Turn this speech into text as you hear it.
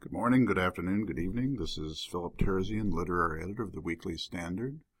morning, good afternoon, good evening. This is Philip Terzian, literary editor of the Weekly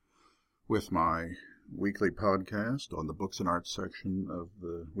Standard, with my weekly podcast on the books and arts section of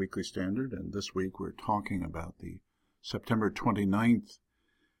the Weekly Standard. And this week we're talking about the September 29th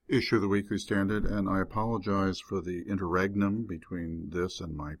issue of the Weekly Standard. And I apologize for the interregnum between this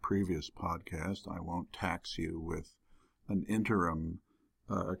and my previous podcast. I won't tax you with an interim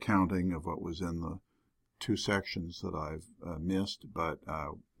accounting of what was in the two sections that I've missed, but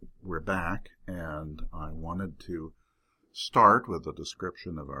we're back, and I wanted to start with a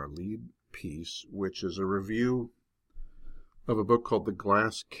description of our lead piece, which is a review of a book called The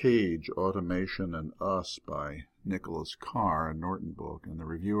Glass Cage, Automation and Us by Nicholas Carr, a Norton book, and the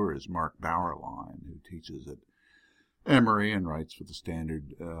reviewer is Mark Bauerlein, who teaches at Emory and writes for the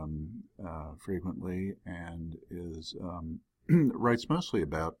Standard frequently, and is writes mostly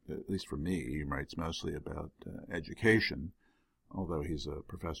about, at least for me, he writes mostly about education, although he's a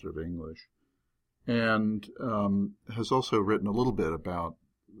professor of English, and has also written a little bit about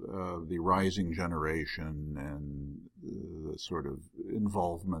the rising generation and the sort of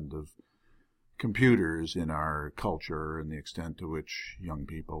involvement of computers in our culture and the extent to which young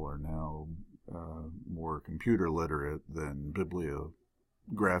people are now more computer literate than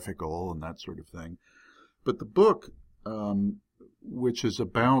bibliographical and that sort of thing. But the book, which is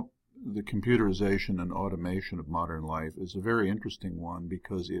about the computerization and automation of modern life, is a very interesting one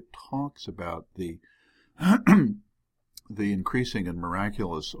because it talks about the the increasing and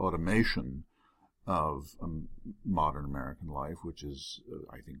miraculous automation of modern American life, which is,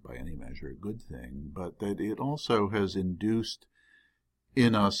 I think, by any measure a good thing, but that it also has induced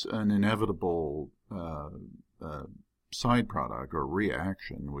in us an inevitable side product or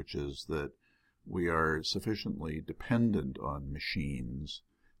reaction, which is that we are sufficiently dependent on machines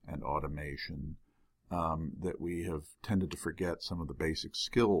and automation that we have tended to forget some of the basic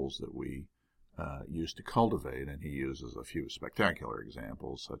skills that we used to cultivate. And he uses a few spectacular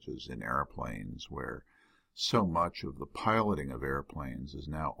examples, such as in airplanes, where so much of the piloting of airplanes is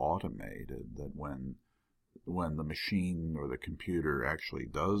now automated that when the machine or the computer actually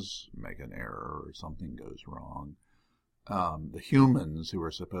does make an error or something goes wrong, the humans who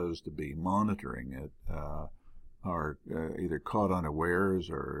are supposed to be monitoring it are either caught unawares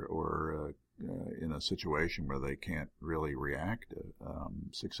or in a situation where they can't really react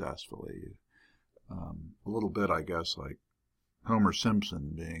successfully. A little bit, I guess, like Homer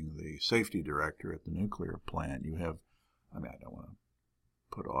Simpson being the safety director at the nuclear plant. You have, I don't want to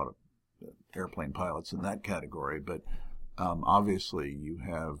put airplane pilots in that category, but obviously you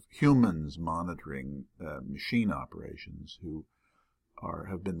have humans monitoring machine operations who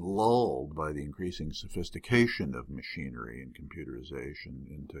have been lulled by the increasing sophistication of machinery and computerization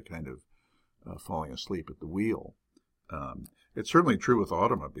into kind of falling asleep at the wheel. It's certainly true with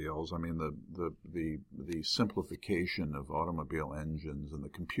automobiles. I mean, the simplification of automobile engines and the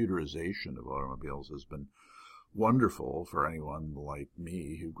computerization of automobiles has been wonderful for anyone like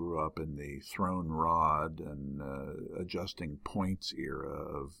me who grew up in the thrown rod and adjusting points era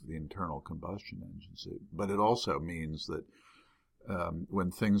of the internal combustion engines. But it also means that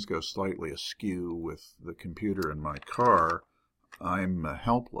when things go slightly askew with the computer in my car, I'm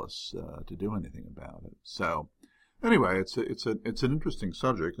helpless to do anything about it. So anyway, it's an interesting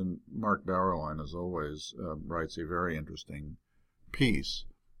subject, and Mark Bauerlein, as always, writes a very interesting piece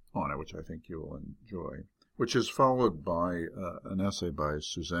on it, which I think you will enjoy, which is followed by an essay by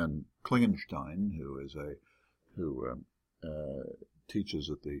Suzanne Klingenstein, who teaches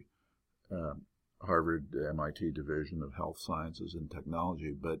at the Harvard MIT Division of Health Sciences and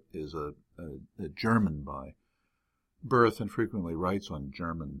Technology, but is a German by birth and frequently writes on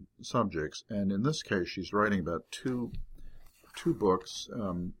German subjects. And in this case, she's writing about two books.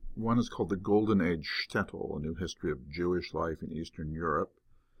 One is called The Golden Age Shtetl, A New History of Jewish Life in Eastern Europe,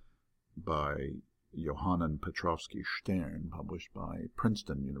 by Johannan Petrovsky Stern, published by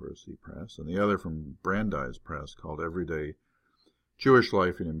Princeton University Press, and the other from Brandeis Press, called Everyday Jewish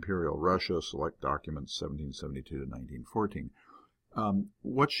Life in Imperial Russia, Select Documents 1772 to 1914.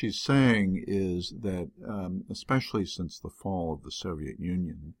 What she's saying is that, especially since the fall of the Soviet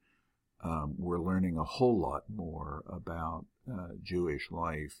Union, we're learning a whole lot more about Jewish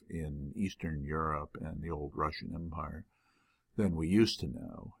life in Eastern Europe and the old Russian Empire than we used to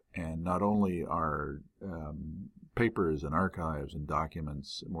know. And not only are papers and archives and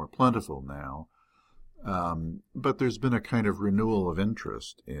documents more plentiful now, but there's been a kind of renewal of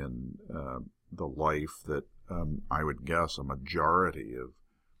interest in the life that I would guess a majority of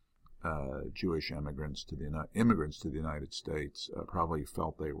Jewish immigrants to the United States probably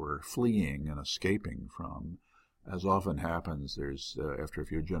felt they were fleeing and escaping from, as often happens, there's after a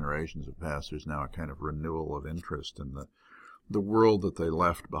few generations have passed, there's now a kind of renewal of interest in the world that they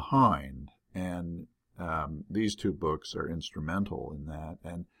left behind. And these two books are instrumental in that,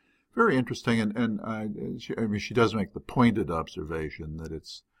 and very interesting. And she does make the pointed observation that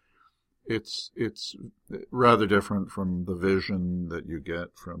it's rather different from the vision that you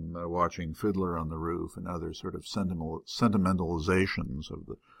get from watching Fiddler on the Roof and other sort of sentimentalizations of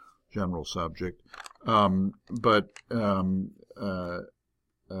the general subject. But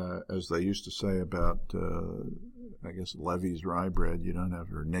as they used to say about, I guess, Levy's rye bread, you don't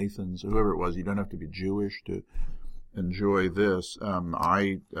have, or Nathan's, whoever it was, you don't have to be Jewish to enjoy this.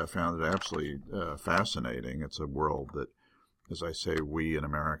 I found it absolutely fascinating. It's a world that, as I say, we in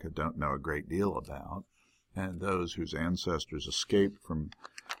America don't know a great deal about, and those whose ancestors escaped from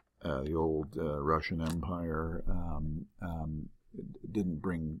the old Russian Empire didn't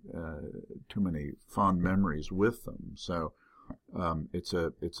bring too many fond memories with them. So it's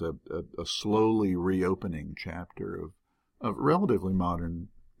a slowly reopening chapter of relatively modern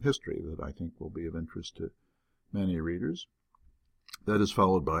history that I think will be of interest to many readers. That is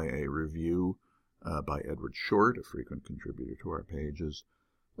followed by a review by Edward Short, a frequent contributor to our pages,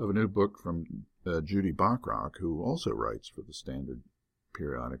 of a new book from Judy Bachrach, who also writes for the Standard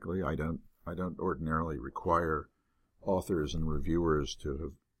periodically. I don't ordinarily require authors and reviewers to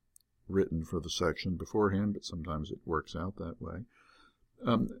have written for the section beforehand, but sometimes it works out that way.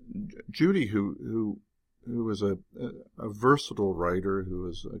 Judy, who is a versatile writer, who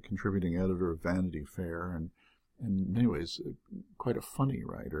is a contributing editor of Vanity Fair, and in many ways quite a funny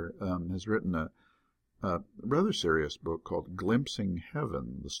writer, has written a rather serious book called Glimpsing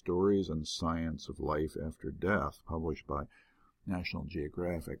Heaven, The Stories and Science of Life After Death, published by National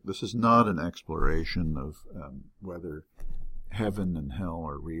Geographic. This is not an exploration of whether heaven and hell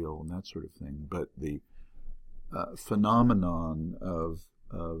are real and that sort of thing, but the phenomenon of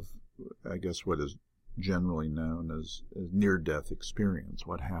I guess what is generally known as near-death experience,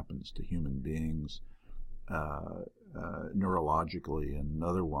 what happens to human beings neurologically and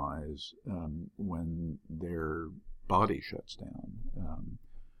otherwise when their body shuts down.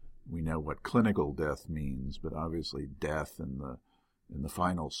 We know what clinical death means, but obviously death in the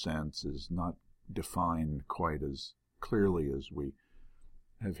final sense is not defined quite as clearly as we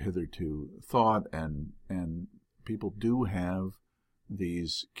have hitherto thought, and people do have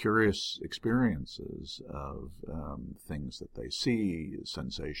these curious experiences of things that they see,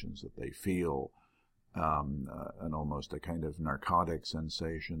 sensations that they feel, and almost a kind of narcotic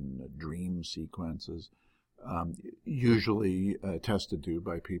sensation, dream sequences, usually attested to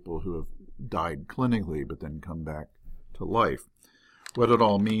by people who have died clinically but then come back to life. What it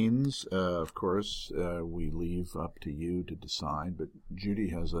all means, of course, we leave up to you to decide, but Judy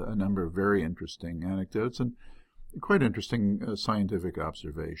has a number of very interesting anecdotes and quite interesting scientific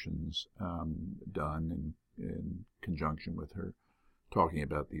observations done in conjunction with her talking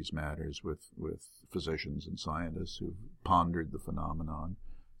about these matters with physicians and scientists who've pondered the phenomenon.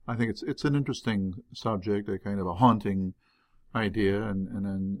 I think it's an interesting subject, a kind of a haunting idea,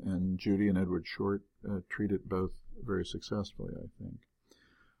 and Judy and Edward Short treat it both very successfully, I think.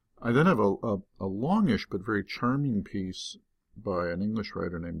 I then have a longish but very charming piece by an English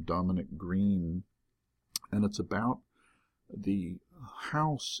writer named Dominic Green, and it's about the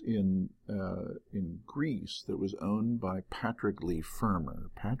house in Greece that was owned by Patrick Leigh Fermor.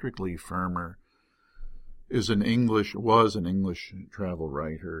 Patrick Leigh Fermor was an English travel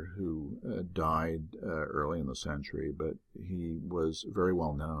writer who died early in the century, but he was very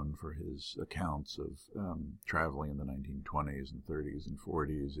well known for his accounts of traveling in the 1920s and 30s and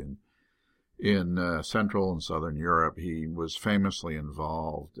 40s in Central and Southern Europe. He was famously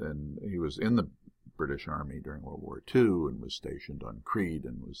involved, and he was in the British Army during World War II and was stationed on Crete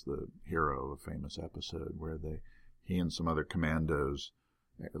and was the hero of a famous episode where he and some other commandos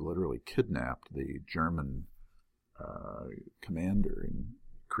literally kidnapped the German commander in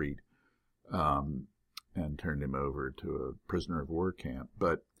Crete and turned him over to a prisoner of war camp.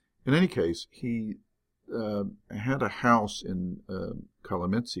 But in any case, he had a house in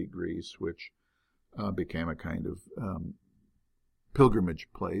Kolomitsi, Greece, which became a kind of pilgrimage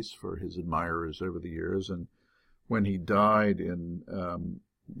place for his admirers over the years. And when he died in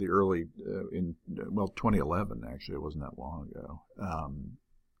the early, 2011, actually, it wasn't that long ago,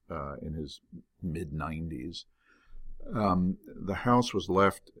 in his mid-90s, the house was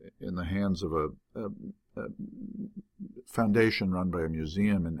left in the hands of a foundation run by a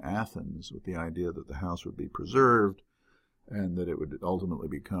museum in Athens with the idea that the house would be preserved and that it would ultimately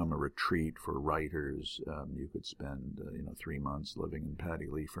become a retreat for writers. You could spend 3 months living in Patty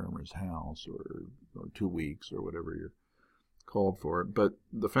Lee Fermer's house, or 2 weeks, or whatever you're called for. But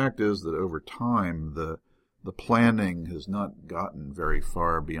the fact is that over time, the planning has not gotten very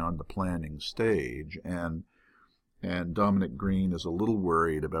far beyond the planning stage, and Dominic Green is a little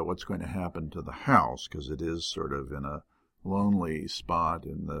worried about what's going to happen to the house, because it is sort of in a lonely spot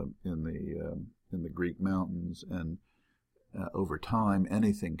in the Greek mountains, and over time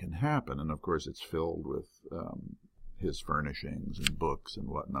anything can happen. And of course, it's filled with his furnishings and books and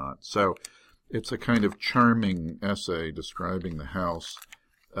whatnot. So it's a kind of charming essay describing the house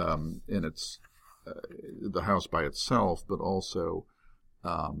in its the house by itself, but also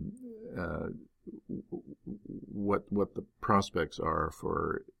what the prospects are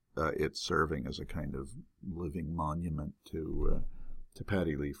for it serving as a kind of living monument to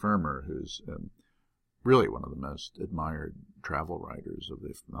Patty Lee Fermer, who's really one of the most admired travel writers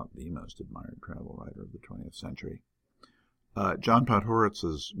if not the most admired travel writer of the 20th century. John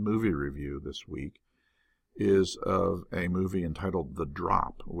Podhoritz's movie review this week is of a movie entitled The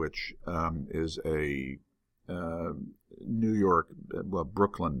Drop, which is a New York,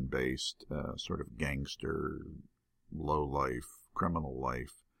 Brooklyn-based sort of gangster, low-life, criminal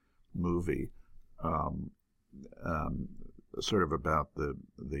life movie, sort of about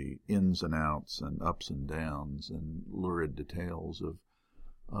the ins and outs and ups and downs and lurid details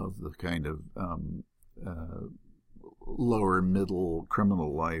of the kind of lower middle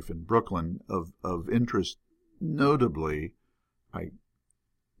criminal life in Brooklyn, of interest, notably, I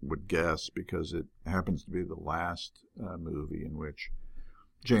would guess, because it happens to be the last movie in which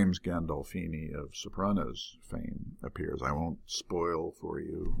James Gandolfini of Sopranos fame appears. I won't spoil for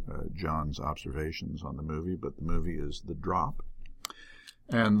you John's observations on the movie, but the movie is The Drop.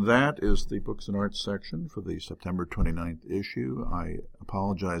 And that is the Books and Arts section for the September 29th issue. I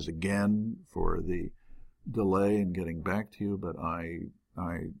apologize again for the delay in getting back to you, but I'm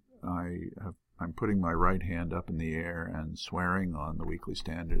putting my right hand up in the air and swearing on the Weekly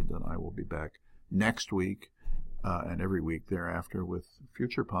Standard that I will be back next week and every week thereafter with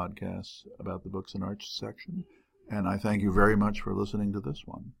future podcasts about the Books and Arts section. And I thank you very much for listening to this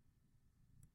one.